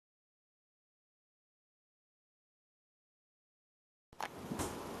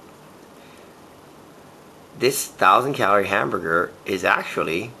this 1,000-calorie hamburger is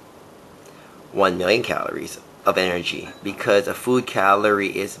actually 1 million calories of energy, because a food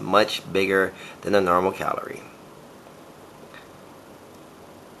calorie is much bigger than a normal calorie.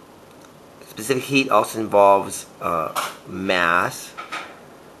 Specific heat also involves mass.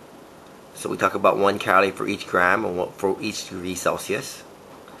 So we talk about 1 calorie for each gram and for each degree Celsius.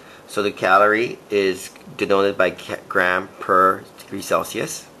 So the calorie is denoted by gram per degree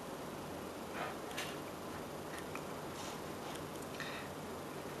Celsius.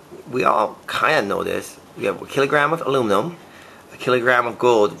 We all kind of know this. We have a kilogram of aluminum, a kilogram of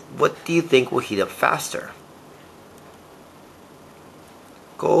gold. What do you think will heat up faster?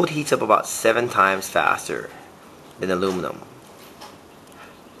 Gold heats up about 7 times faster than aluminum.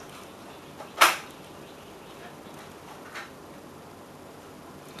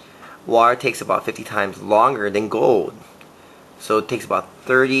 Water takes about 50 times longer than gold, so it takes about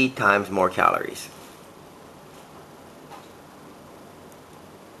 30 times more calories.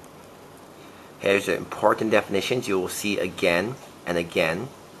 Here's the important definitions you will see again and again.